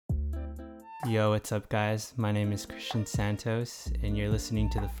Yo, what's up, guys? My name is Christian Santos, and you're listening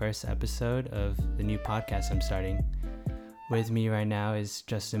to the first episode of the new podcast I'm starting. With me right now is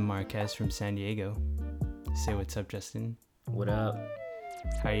Justin Marquez from San Diego. Say what's up, Justin. What up?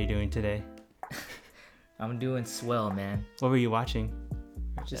 How are you doing today? I'm doing swell, man. What were you watching?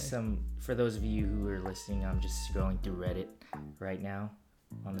 Just for those of you who are listening, I'm just scrolling through Reddit right now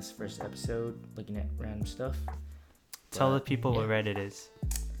on this first episode, looking at random stuff. Tell the people what Reddit is.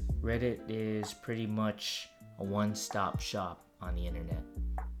 Reddit is pretty much a one-stop shop on the internet.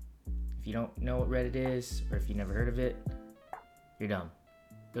 If you don't know what Reddit is, or if you never heard of it, you're dumb.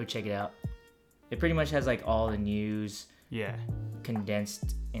 Go check it out. It pretty much has like all the news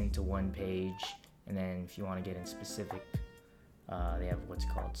condensed into one page. And then if you want to get in specific, they have what's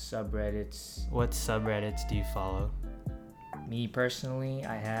called subreddits. What subreddits do you follow? Me personally,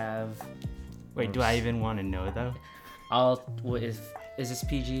 I have... Wait, do I even want to know though? Is this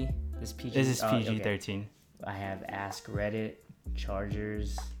PG? This PG? This is PG-13. Okay. I have Ask Reddit,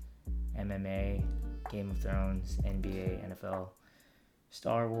 Chargers, MMA, Game of Thrones, NBA, NFL,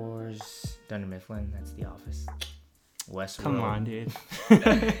 Star Wars, Dunder Mifflin, that's The Office, Westworld. Come on, dude.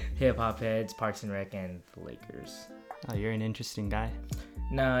 Hip Hop Heads, Parks and Rec, and the Lakers. Oh, you're an interesting guy.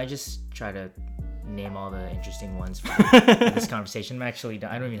 No, I just try to name all the interesting ones for this conversation. I don't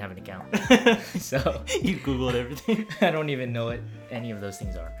even have an account. So you Googled everything. I don't even know what any of those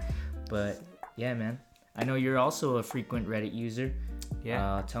things are. But yeah, man. I know you're also a frequent Reddit user.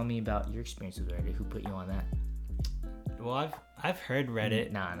 Yeah. Tell me about your experience with Reddit. Who put you on that? Well, I've heard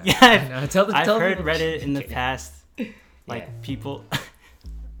Reddit. Nah. Yeah, I've heard Reddit in the past. People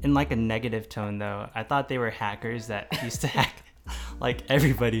in like a negative tone though. I thought they were hackers that used to hack like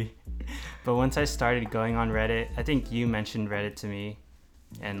everybody. But once I started going on Reddit, I think you mentioned Reddit to me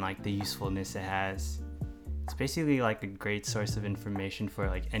and like the usefulness it has. It's basically like a great source of information for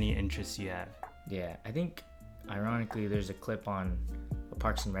like any interest you have. Yeah, I think ironically there's a clip on a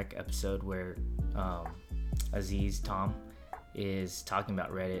Parks and Rec episode where Tom is talking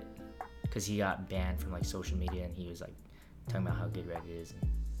about Reddit because he got banned from like social media and he was like talking about how good Reddit is. And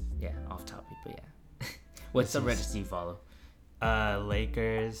yeah, off topic, but yeah. What subreddits do you follow?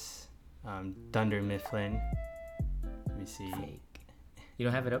 Lakers, Dunder Mifflin. Let me see. Fake. You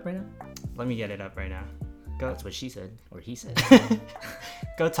don't have it up right now? Let me get it up right now. Go. That's what she said, or he said.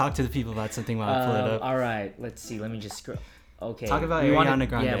 Go talk to the people about something while I pull it up. All right, let's see. Let me just scroll. Okay. Talk about Ariana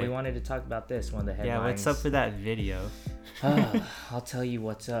Grande. Yeah, we wanted to talk about this, one of the headlines. Yeah, what's up with that video? I'll tell you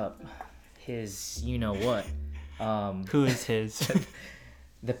what's up. His, you know what. Who is his?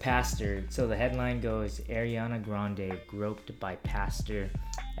 The pastor. So the headline goes, Ariana Grande groped by pastor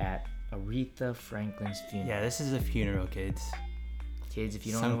at Aretha Franklin's funeral. Yeah, this is a funeral, kids. Kids, if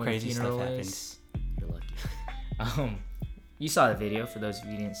you don't know what a funeral is, you're lucky. You saw the video. For those of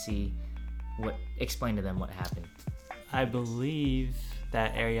you who didn't see, explain to them what happened. I believe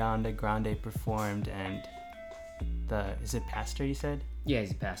that Ariana Grande performed and is it pastor you said? Yeah,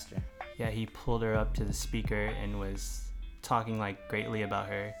 he's a pastor. Yeah, he pulled her up to the speaker and was talking like greatly about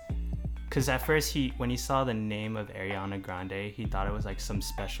her. Because at first when he saw the name of Ariana Grande, he thought it was like some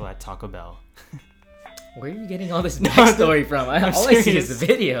special at Taco Bell. Where are you getting all this backstory from? All I see is the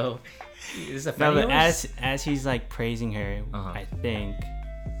video. Is this a no, but as he's like praising her, I think,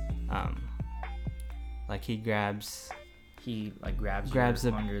 like he grabs her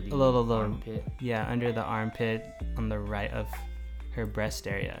under the armpit. Yeah, under the armpit on the right of her breast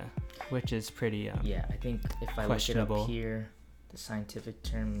area, which is pretty yeah, I think if I look it up here, the scientific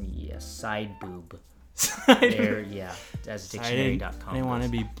term, side boob. There, yeah, as dictionary.com. I didn't want to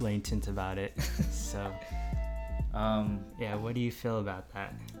be blatant about it. So yeah, what do you feel about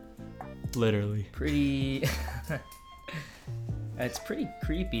that? Literally pretty it's pretty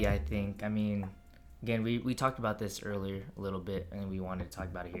creepy, I think. I mean, again, we talked about this earlier a little bit and we wanted to talk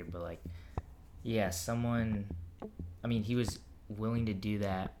about it here, but like, yeah, he was willing to do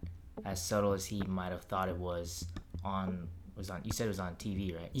that as subtle as he might have thought it was you said it was on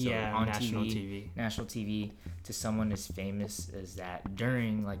TV, right? So yeah, on national TV to someone as famous as that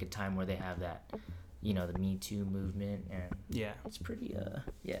during like a time where they have that, the Me Too movement, and it's pretty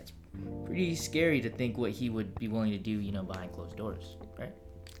it's pretty scary to think what he would be willing to do, behind closed doors, right?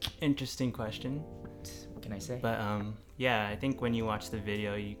 Interesting question. What can I say? But yeah, I think when you watch the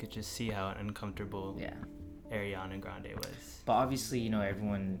video, you could just see how uncomfortable Ariana Grande was. But obviously,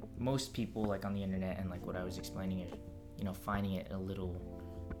 most people like on the internet and like what I was explaining are, finding it a little,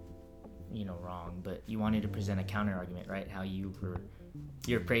 wrong. But you wanted to present a counter argument, right? How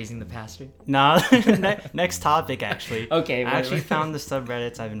you're praising the pastor? No, next topic actually. Okay. I actually found the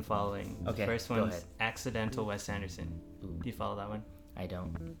subreddits I've been following. Okay. First one's Accidental Wes Anderson. Ooh. Do you follow that one? I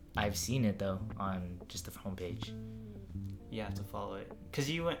don't. I've seen it though on just the homepage. You have to follow it. Cause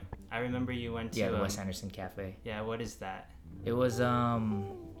you went. I remember you went to. Yeah, the Wes Anderson Cafe. Yeah, what is that? It was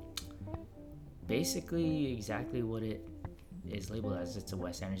basically exactly what it is labeled as. It's a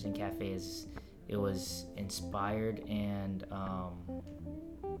Wes Anderson Cafe. It was inspired and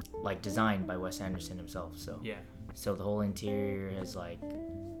like designed by Wes Anderson himself. So yeah. So the whole interior has like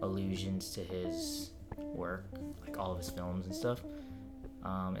allusions to his work, like all of his films and stuff.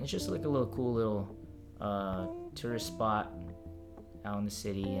 And it's just like a little cool little tourist spot out in the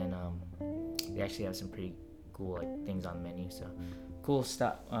city, and they actually have some pretty cool like things on the menu. So cool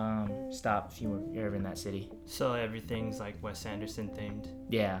stop if you're ever in that city. So everything's like Wes Anderson themed.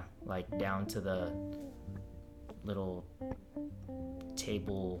 Yeah, like down to the little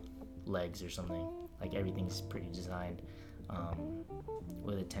table legs or something. Like everything's pretty designed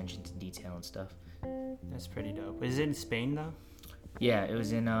with attention to detail and stuff. That's pretty dope. Is it in Spain though? Yeah, it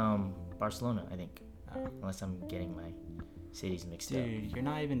was in Barcelona, I think. Unless I'm getting my cities mixed up. Dude, you're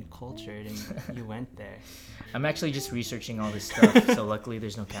not even cultured and you went there. I'm actually just researching all this stuff, so luckily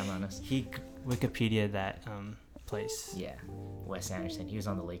there's no camera on us. He Wikipedia that place. Yeah, Wes Anderson. He was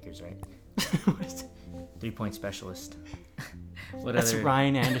on the Lakers, right? 3-point specialist. That's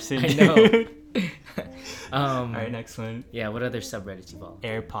Ryan Anderson. I know. All right, next one. Yeah, what other subreddits you follow?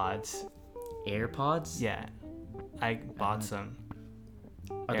 AirPods. AirPods? Yeah, I bought some.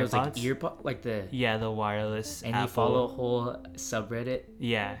 Are those like earpods? Like the... Yeah, the wireless And Apple. you follow a whole subreddit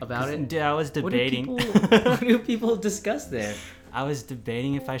about it? Dude, I was debating. What do people discuss there? I was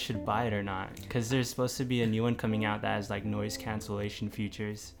debating if I should buy it or not, because there's supposed to be a new one coming out that has like noise cancellation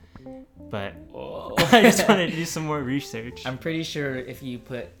features. But I just wanted to do some more research. I'm pretty sure if you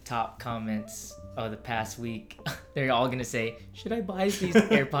put top comments of the past week, they're all gonna say, should I buy these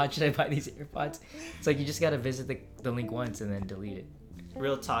AirPods? Should I buy these AirPods? It's like you just gotta visit the link once and then delete it.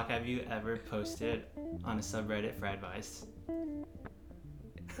 Real talk, have you ever posted on a subreddit for advice?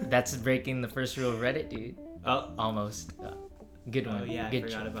 That's breaking the first rule of Reddit, dude. Oh. Almost. Good one. Oh yeah, Good I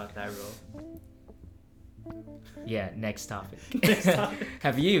forgot job. about that rule. Yeah, next topic. Next topic.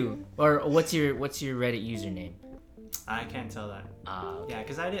 Have you? Or what's your Reddit username? I can't tell that. Okay. Yeah,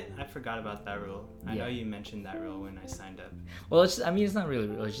 because I forgot about that rule. I know you mentioned that rule when I signed up. Well, it's not really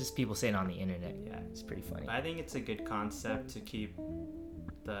real. It's just people saying on the internet. Yeah, it's pretty funny. I think it's a good concept to keep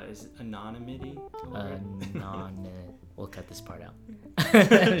is it anonymity? We'll cut this part out.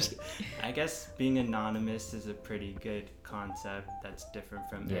 I guess being anonymous is a pretty good concept that's different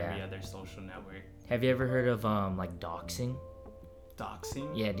from every other social network. Have you ever heard of like doxing? Doxing?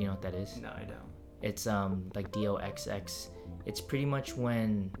 Yeah, do you know what that is? No, I don't. It's like DOXX. It's pretty much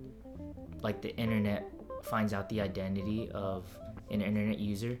when like the internet finds out the identity of an internet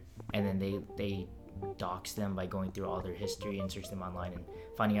user, and then they dox them by going through all their history and search them online and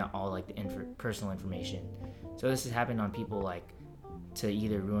finding out all like the personal information. So this has happened on people like to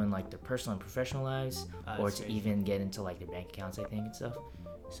either ruin like their personal and professional lives, or to even get into like their bank accounts, I think, and stuff.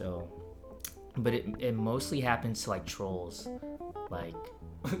 So, but it mostly happens to like trolls, like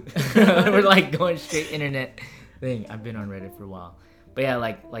we're like going straight internet thing. I've been on Reddit for a while, but yeah,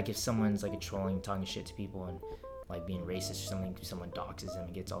 like if someone's like talking shit to people and like being racist or something, someone doxes them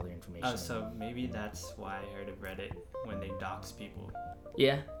and gets all their information. Oh, so maybe that's why I heard of Reddit, when they dox people.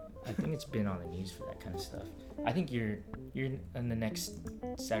 Yeah, I think it's been on the news for that kind of stuff. I think you're in the next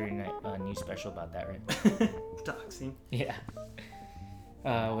Saturday night news special about that, right? Doxing. Yeah.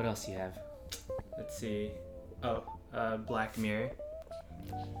 What else do you have? Let's see. Black Mirror.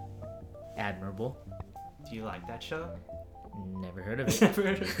 Admirable. Do you like that show? Never heard of it. Never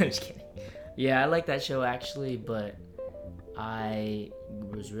heard of it. Just kidding. Yeah, I like that show actually, but I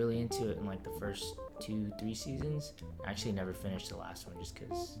was really into it in like the first 2-3 seasons. I actually never finished the last one just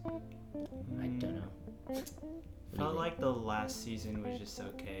because I don't know. Felt like the last season was just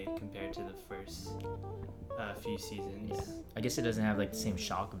okay compared to the first few seasons. Yeah. I guess it doesn't have like the same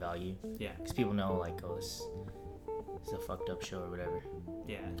shock value. Yeah. Because people know like, oh, this is a fucked up show or whatever.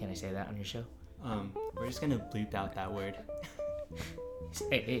 Yeah. Can I say that on your show? We're just gonna bleep out that word.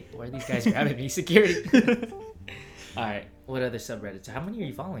 Hey, why are these guys grabbing me? Security. Alright, what other subreddits? How many are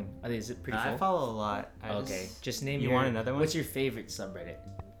you following? Is it pretty full? I follow a lot. Just name want another one? What's your favorite subreddit?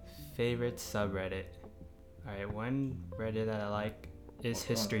 Favorite subreddit? Alright, one Reddit that I like is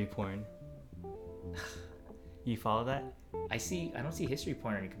history porn. You follow that? I don't see history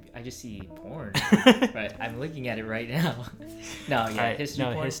porn on your computer. I just see porn. Right, I'm looking at it right now. No, yeah, history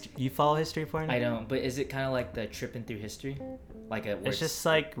porn. You follow history porn? I don't, but is it kind of like the tripping through history? It's just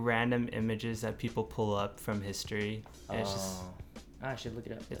like random images that people pull up from history. It's just... I should look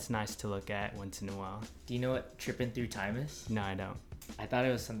it up. It's nice to look at once in a while. Do you know what tripping through time is? No, I don't. I thought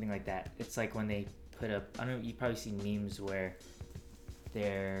it was something like that. It's like when they put up, I don't know, you probably see memes where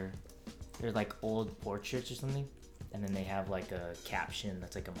they're like old portraits or something, and then they have like a caption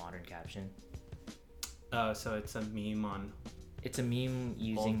that's like a modern caption. Oh, so it's a meme on. It's a meme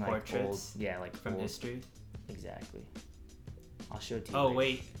using old like portraits. old, yeah, like from old, history. Exactly. I'll show it to you. Oh later.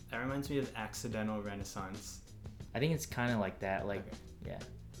 wait, that reminds me of Accidental Renaissance. I think it's kind of like that. Like, Okay. yeah,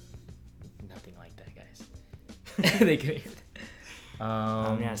 nothing like that, guys. They could.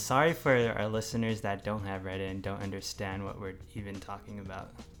 Yeah, sorry for our listeners that don't have Reddit and don't understand what we're even talking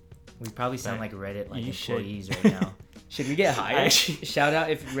about. We probably sound like Reddit like you employees right now. Should we get hired? Shout out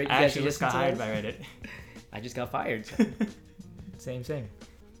if you guys just got hired by Reddit. I just got fired. So. Same.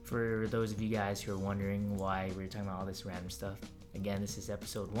 For those of you guys who are wondering why we're talking about all this random stuff, again, this is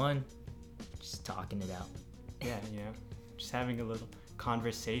episode 1. Just talking it out. Yeah, just having a little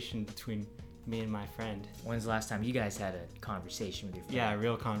conversation between me and my friend. When's the last time you guys had a conversation with your friend? Yeah, a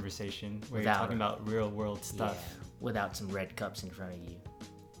real conversation where you're talking about real world stuff. Yeah, without some red cups in front of you.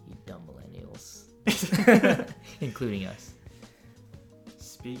 You dumb millennials. Including us.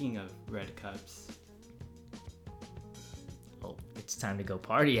 Speaking of red cups. Oh, it's time to go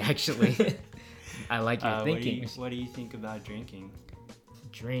party, actually. I like your thinking. What do you think about drinking?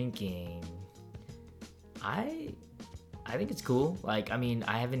 Drinking. I think it's cool. Like, I mean,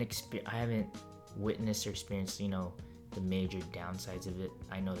 I haven't witnessed or experienced, the major downsides of it.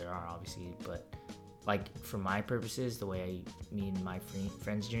 I know there are, obviously, but like for my purposes, the way me and my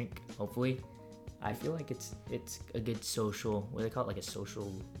friends drink, hopefully, I feel like it's a good social, what do they call it, like a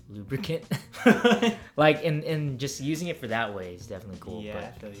social lubricant. Like, and just using it for that way is definitely cool. Yeah, but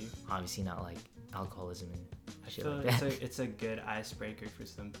I feel you. obviously not like alcoholism and shit I like feel that. it's a good icebreaker for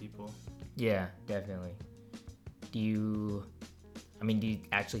some people. Yeah, definitely. Do you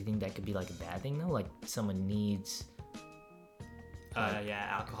actually think that could be like a bad thing though? Like someone needs. Yeah,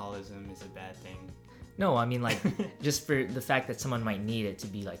 alcoholism is a bad thing. No, I mean like just for the fact that someone might need it to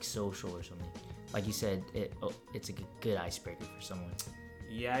be like social or something. Like you said, it's a good icebreaker for someone.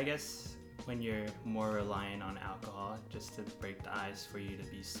 Yeah, I guess when you're more reliant on alcohol just to break the ice for you to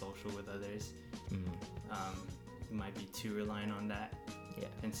be social with others, you might be too reliant on that. Yeah.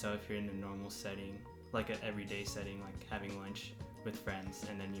 And so if you're in a normal setting, like an everyday setting, like having lunch with friends,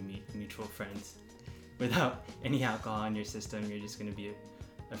 and then you meet mutual friends without any alcohol in your system, you're just going to be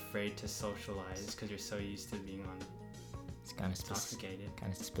afraid to socialize because you're so used to being on. It's kind of intoxicated.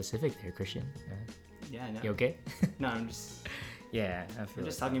 Kind of specific there, Christian. Yeah, I know. You okay? No, I'm just. Yeah, I feel. I'm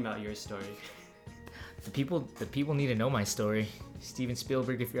just talking about your story. The people need to know my story. Steven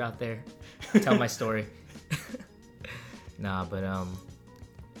Spielberg, if you're out there, tell my story. Nah, but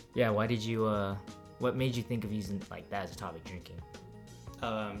yeah. Why did you? What made you think of using like that as a topic, drinking?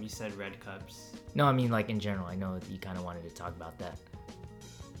 You said red cups. No, I mean like in general. I know that you kind of wanted to talk about that.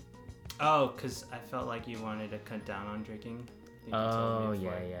 Oh, because I felt like you wanted to cut down on drinking. Oh,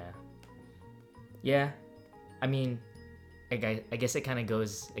 yeah. I mean, I guess it kind of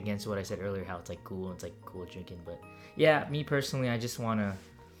goes against what I said earlier, how it's like cool, it's like cool drinking. But yeah, me personally, I just want to,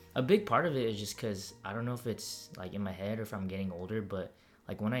 a big part of it is just because I don't know if it's like in my head or if I'm getting older, but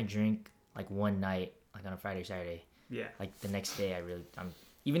like when I drink like one night, like on a Friday or Saturday, yeah, like the next day I'm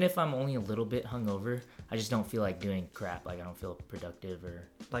even if I'm only a little bit hungover, I just don't feel like doing crap. Like I don't feel productive or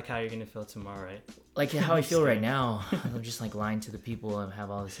like how you're gonna feel tomorrow, right? Like how I feel right now. I'm just like lying to the people and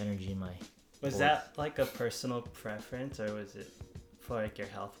have all this energy in my. Was that like a personal preference, or was it for like your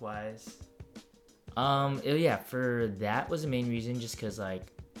health wise? Yeah, for that was the main reason, just because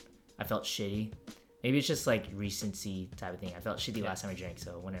like I felt shitty. Maybe it's just like recency type of thing. I felt shitty last time I drank,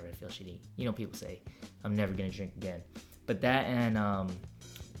 so whenever I feel shitty, people say I'm never gonna drink again. But that and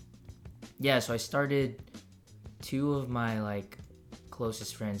yeah, so I started 2 of my like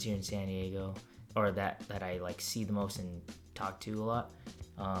closest friends here in San Diego, or that I like see the most and talk to a lot.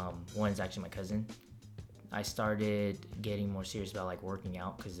 One is actually my cousin. I started getting more serious about like working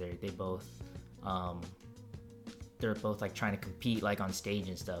out because they're both like trying to compete like on stage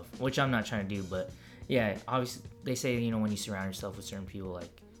and stuff, which I'm not trying to do. But yeah, obviously they say when you surround yourself with certain people,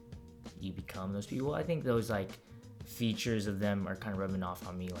 like you become those people. I think those like features of them are kind of rubbing off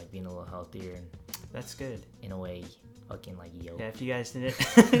on me, like being a little healthier and that's good in a way. Fucking like yo. Yeah, if you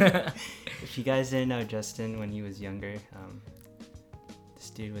guys didn't know Justin when he was younger, this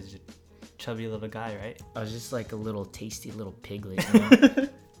dude was a chubby little guy, right? I was just like a little tasty little piglet.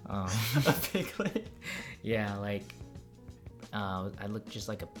 A piglet. Yeah, like I looked just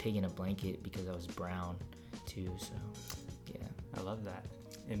like a pig in a blanket because I was brown too. So yeah, I love that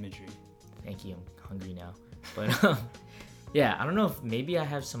imagery. Thank you. I'm hungry now, but yeah, I don't know if maybe I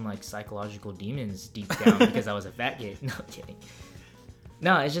have some like psychological demons deep down because I was a fat kid. No, I'm kidding.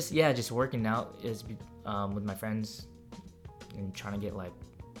 No, it's just working out is with my friends and trying to get like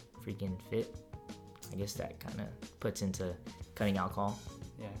freaking fit. I guess that kind of puts into cutting alcohol.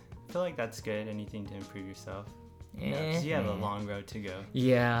 Yeah, I feel like that's good. Anything to improve yourself. Yeah, 'cause you have a long road to go.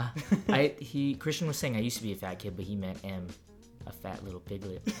 Yeah, Christian was saying I used to be a fat kid, but he meant a fat little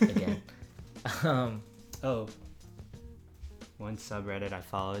piglet again. One subreddit I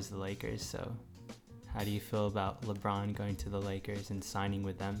follow is the Lakers. So, how do you feel about LeBron going to the Lakers and signing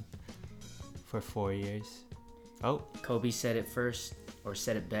with them for 4 years? Oh, Kobe said it first, or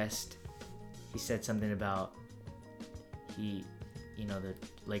said it best. He said something about the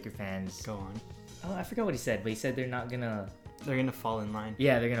Laker fans. Go on. Oh, I forgot what he said, but he said they're gonna fall in line.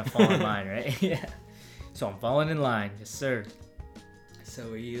 Yeah, they're gonna fall in line, right? Yeah. So I'm falling in line, yes sir.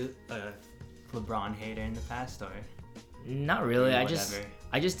 So were you a LeBron hater in the past, or? Not really. I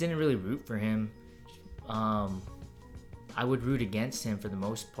just didn't really root for him. I would root against him for the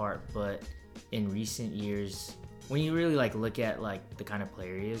most part, but in recent years, when you really like look at like the kind of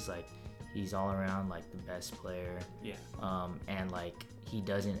player he is, like he's all around like the best player. Yeah. And like he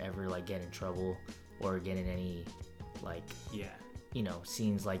doesn't ever like get in trouble or get in any like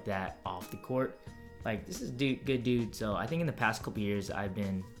scenes like that off the court. Like this is good dude. So I think in the past couple years I've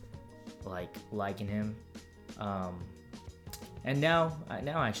been like liking him. And now I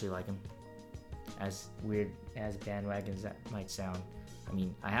actually like him. As weird as bandwagons that might sound, I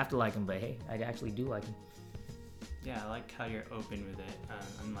mean, I have to like him, but hey, I actually do like him. Yeah, I like how you're open with it,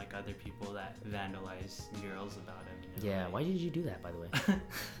 unlike other people that vandalize murals about him. Yeah, why did you do that, by the way?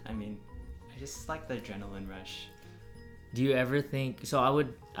 I mean, I just like the adrenaline rush. Do you ever think? So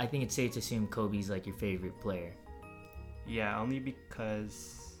I think it's safe to assume Kobe's like your favorite player. Yeah, only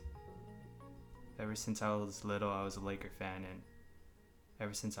because ever since I was little, I was a Laker fan, and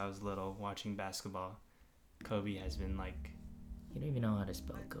ever since I was little watching basketball, Kobe has been like... You don't even know how to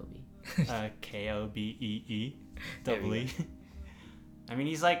spell Kobe. Kobeee. I mean,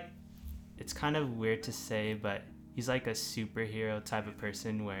 he's like... It's kind of weird to say, but he's like a superhero type of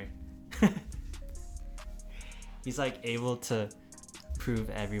person where... he's like able to prove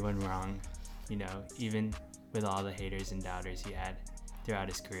everyone wrong, even with all the haters and doubters he had throughout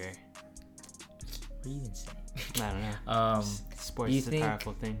his career. What are you even saying? I don't know. Sports is a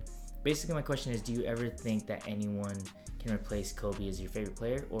powerful thing. Basically, my question is, do you ever think that anyone can replace Kobe as your favorite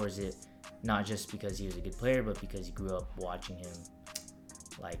player? Or is it not just because he was a good player, but because you grew up watching him?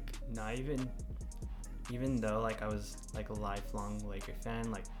 Like... Not even though like I was like a lifelong Laker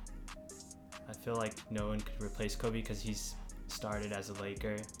fan, like I feel like no one could replace Kobe because he's started as a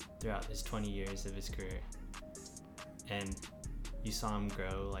Laker throughout his 20 years of his career. And you saw him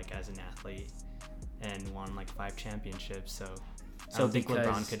grow like as an athlete and won like 5 championships, so I don't think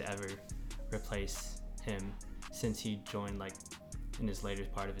LeBron could ever replace him since he joined like in his later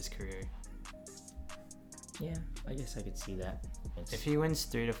part of his career. Yeah, I guess I could see that. If he wins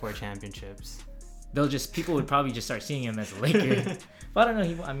 3 to 4 championships, people would probably just start seeing him as a Laker. But I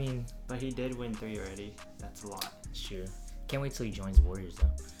don't know, but he did win 3 already. That's a lot. Sure. Can't wait till he joins Warriors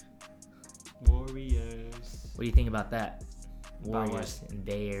though. Warriors. What do you think about that? Warriors in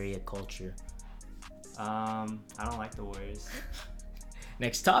Bay Area culture. I don't like the Warriors.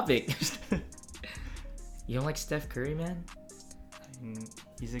 Next topic. You don't like Steph Curry, man?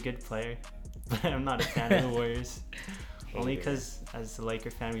 He's a good player, but I'm not a fan of the Warriors. Only because as a Laker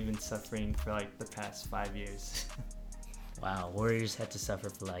fan, we've been suffering for like the past 5 years. Wow, Warriors had to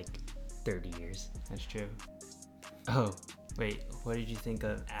suffer for like 30 years. That's true. Oh, wait, what did you think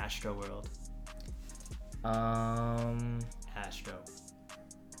of Astroworld? Astro.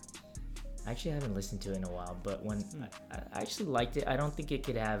 Actually, I haven't listened to it in a while, but when I actually liked it, I don't think it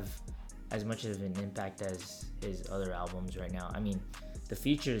could have as much of an impact as his other albums right now. I mean, the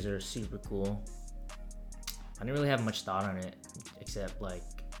features are super cool. I didn't really have much thought on it, except like,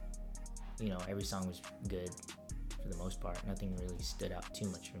 every song was good for the most part. Nothing really stood out too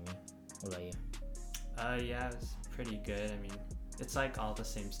much for me. What about you? Yeah, it was pretty good. I mean, it's like all the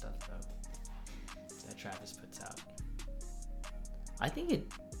same stuff though that Travis puts out. I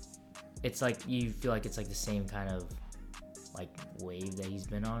think it's like you feel like it's like the same kind of like wave that he's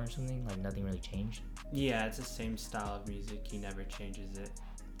been on or something. Like nothing really changed. Yeah, it's the same style of music. He never changes it.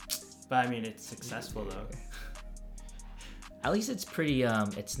 But I mean, it's successful though. At least it's pretty.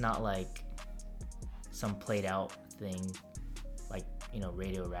 It's not like some played out thing, like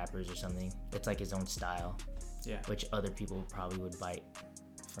radio rappers or something. It's like his own style. Yeah. Which other people probably would bite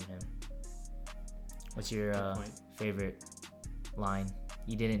from him. What's your favorite line?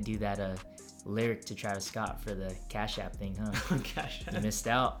 You didn't do that lyric to Travis Scott for the Cash App thing, huh? Cash App. You missed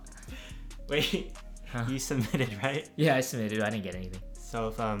out. Wait, You submitted, right? Yeah, I submitted. I didn't get anything. So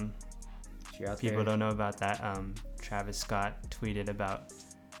if people don't know about that, Travis Scott tweeted about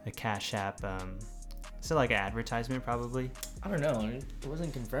the Cash App. So like an advertisement probably. I don't know. It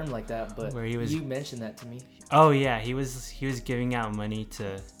wasn't confirmed like that, but you mentioned that to me. Oh yeah, he was giving out money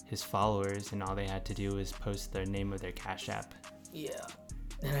to his followers, and all they had to do was post the name of their Cash App. Yeah,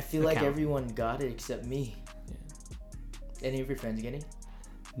 and I feel like everyone got it except me. Yeah. Any of your friends getting?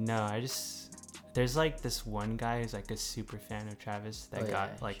 No, there's like this one guy who's like a super fan of Travis that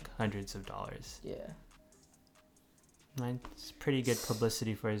got like hundreds of dollars. Yeah. It's pretty good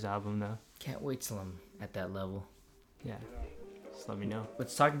publicity for his album though. Can't wait till I'm at that level. Yeah. Just let me know.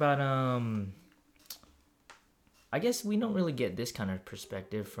 Let's talk about I guess we don't really get this kind of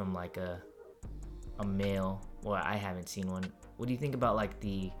perspective from like a male. Well, I haven't seen one. What do you think about like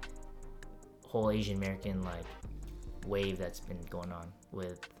the whole Asian American like wave that's been going on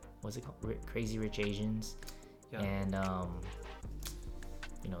with what's it called? Crazy Rich Asians. Yeah. And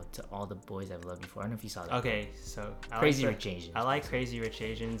to all the boys I've loved before. I don't know if you saw that. Okay, so Crazy Rich Asians. I like Crazy Rich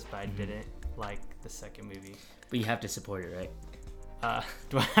Asians, but I didn't like the second movie. But you have to support it, right?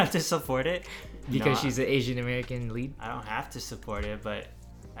 Do I have to support it? Because she's an Asian American lead? I don't have to support it, but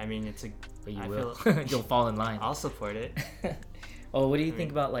I mean, But you will. You'll fall in line. I'll support it. Oh, what do you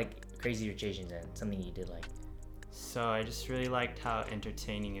think about like Crazy Rich Asians and something you did like? So I just really liked how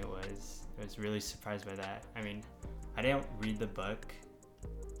entertaining it was. I was really surprised by that. I mean, I didn't read the book.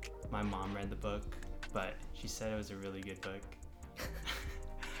 My mom read the book, but she said it was a really good book.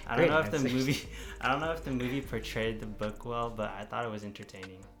 I don't know if the movie portrayed the book well, but I thought it was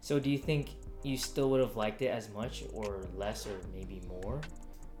entertaining. So do you think you still would have liked it as much or less or maybe more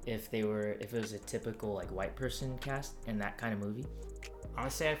if it was a typical like white person cast in that kind of movie?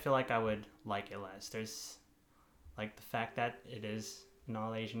 Honestly, I feel like I would like it less. There's like the fact that it is an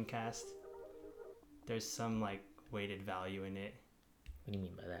all Asian cast. There's some like weighted value in it. What do you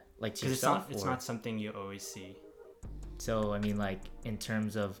mean by that? Like to yourself? It's not something you always see. So I mean, like in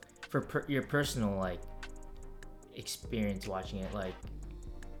terms of your personal like experience watching it, like,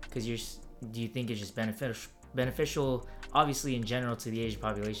 do you think it's just beneficial? Obviously, in general to the Asian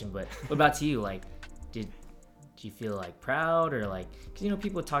population, but what about to you? Like, do you feel like proud or like? Because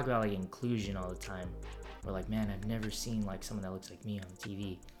people talk about like inclusion all the time. Or like, man, I've never seen like someone that looks like me on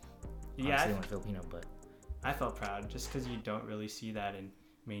TV. Yeah, obviously, I'm Filipino, but I felt proud just because you don't really see that in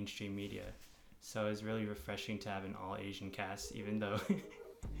mainstream media. So it's really refreshing to have an all Asian cast, even though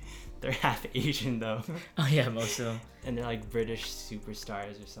they're half Asian though. Oh yeah, most of them. And they're like British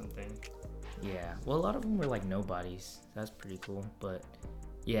superstars or something. Yeah, well, a lot of them were like nobodies. That's pretty cool. But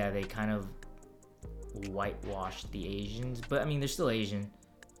yeah, they kind of whitewashed the Asians. But I mean, they're still Asian.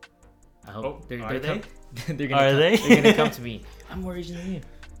 I hope they're gonna come to me. I'm more Asian than you.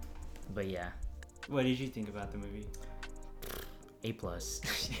 But yeah. What did you think about the movie? A+.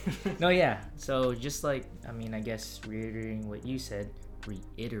 No, yeah. So just like, I mean, I guess reiterating what you said,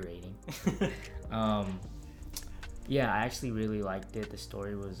 yeah, I actually really liked it. The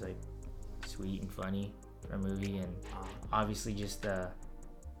story was like sweet and funny for a movie, and obviously just the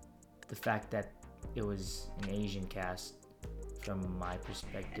fact that it was an Asian cast from my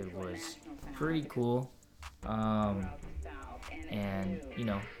perspective was pretty cool. And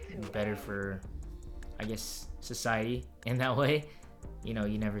better for, I guess, society in that way. You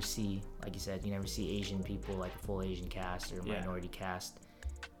never see, like you said, Asian people like a full Asian cast or minority cast.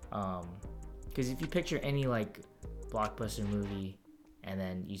 Because if you picture any like blockbuster movie and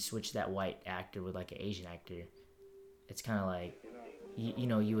then you switch that white actor with like an Asian actor, it's kind of like,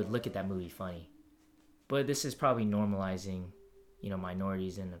 you would look at that movie funny. But this is probably normalizing,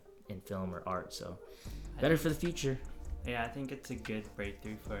 minorities in film or art. So better for the future. Yeah, I think it's a good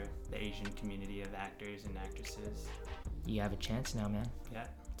breakthrough for the Asian community of actors and actresses. You have a chance now, man. Yeah,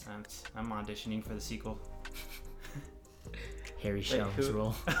 I'm auditioning for the sequel. Harry Shell's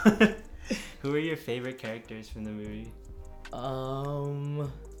role. Who are your favorite characters from the movie?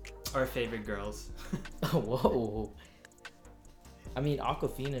 Or favorite girls? Whoa. I mean,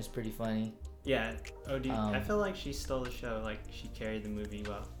 Awkwafina is pretty funny. Yeah. I feel like she stole the show. Like, she carried the movie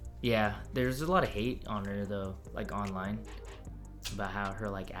well. Yeah, there's a lot of hate on her though, like online, about how her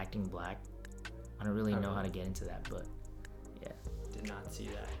like acting black. I don't really know how to get into that, but yeah. Did not see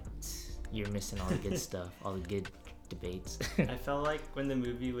that. You're missing all the good stuff, all the good debates. I felt like when the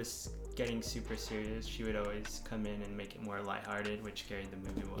movie was getting super serious, she would always come in and make it more lighthearted, which carried the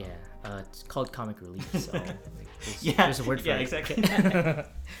movie well. Yeah, it's called comic relief, so there's a word for it. Yeah, exactly.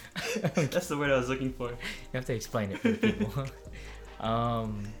 That's the word I was looking for. You have to explain it for the people.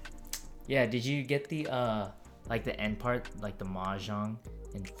 Yeah, did you get the Like the end part, like the mahjong.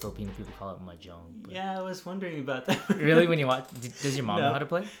 In Filipino, people call it mahjong. Yeah, I was wondering about that. Really? When you watch, does your mom know how to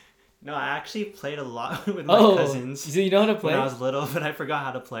play? No, I actually played a lot with my cousins. So you know how to play? When I was little, but I forgot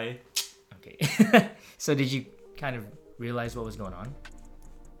how to play. Okay. So did you kind of realize what was going on?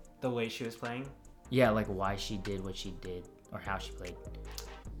 The way she was playing? Yeah, like why she did what she did or how she played.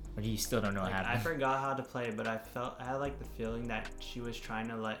 Or you still don't know what happened? I forgot how to play, but I had like the feeling that she was trying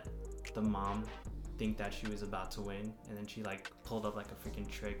to let the mom think that she was about to win, and then she like pulled up like a freaking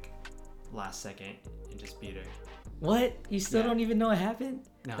trick last second and just beat her. What? You still don't even know what happened?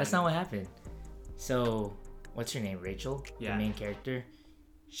 No, that's not what happened. So, what's her name? Rachel, yeah, the main character.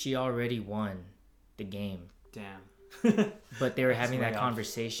 She already won the game. Damn. But they were having that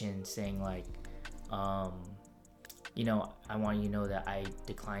conversation, saying like, you know, I want you to know that I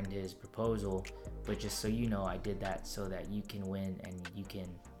declined his proposal, but just so you know, I did that so that you can win and you can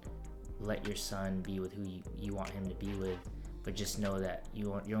let your son be with who you want him to be with. But just know that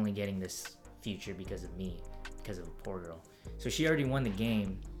you're only getting this future because of me, because of a poor girl. So she already won the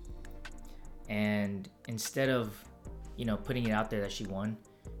game, and instead of, you know, putting it out there that she won,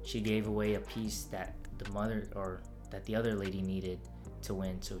 she gave away a piece that the mother or that the other lady needed to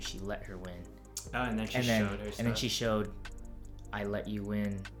win, so she let her win. Oh, and then she showed her stuff. And then she showed, I let you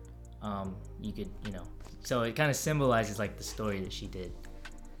win. You could, you know. So it kind of symbolizes like the story that she did,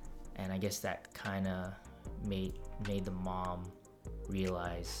 and I guess that kind of made the mom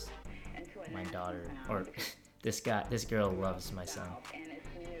realize my daughter or this girl loves my son.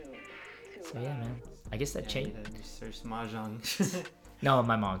 So yeah, man. I guess that changed. Search mahjong. No,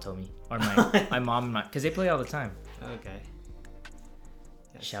 my mom told me, or my mom, because they play all the time. Okay.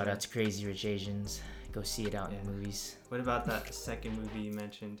 Yeah, Shout out to Crazy Rich Asians. Go see it out in movies. What about that second movie you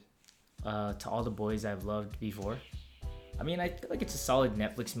mentioned? To All the Boys I've Loved Before. I mean, I feel like it's a solid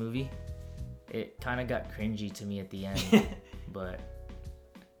Netflix movie. It kind of got cringy to me at the end, but...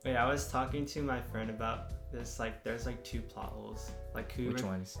 Wait, I was talking to my friend about this. Like, there's like 2 plot holes. Like, which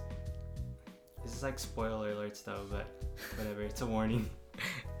ones? This is like spoiler alerts though, but whatever. It's a warning.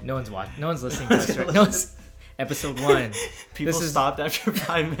 No one's listening to us right now. Episode 1. People stopped after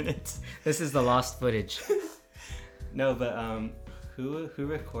 5 minutes. This is the lost footage. No, but who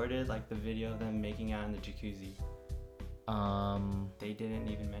recorded like the video of them making out in the jacuzzi? They didn't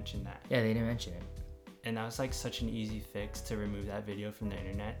even mention that. Yeah, they didn't mention it. And that was like such an easy fix to remove that video from the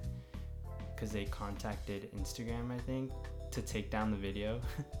internet, because they contacted Instagram, I think, to take down the video.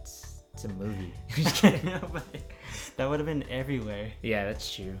 It's a movie. No, but that would have been everywhere. Yeah,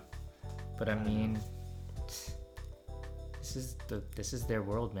 that's true. But I mean, this is their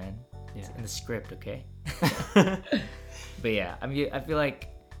world, man. Yeah. It's in the script, okay? But yeah, I mean, I feel like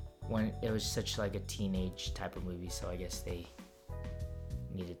when it was such like a teenage type of movie, so I guess they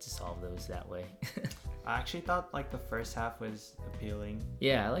needed to solve those that way. I actually thought like the first half was appealing.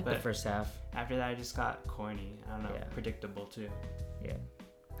 Yeah, I like the first half. After that, I just got corny. I don't know, predictable too. Yeah.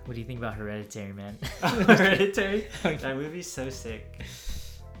 What do you think about Hereditary, man? Hereditary? That movie's so sick.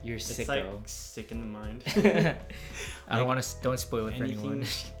 You're sick, it's like sick in the mind. I don't spoil it for anyone.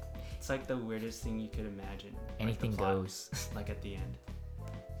 It's like the weirdest thing you could imagine. Anything goes. Like at the end.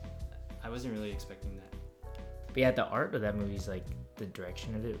 I wasn't really expecting that. But yeah, the art of that movie is like, the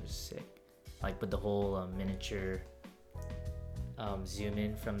direction of it was sick. Like with the whole miniature zoom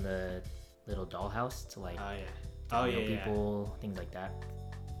in from the little dollhouse to like people, things like that.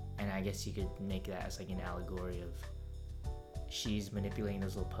 And I guess you could make that as like an allegory of she's manipulating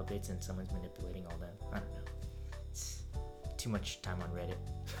those little puppets and someone's manipulating all them. I don't know. It's too much time on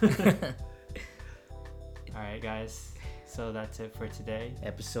Reddit. All right, guys. So that's it for today.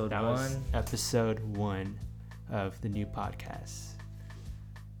 Episode 1. Was episode 1 of the new podcast.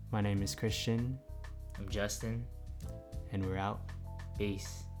 My name is Christian. I'm Justin. And we're out.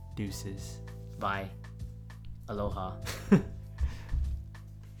 Peace. Deuces. Bye. Aloha.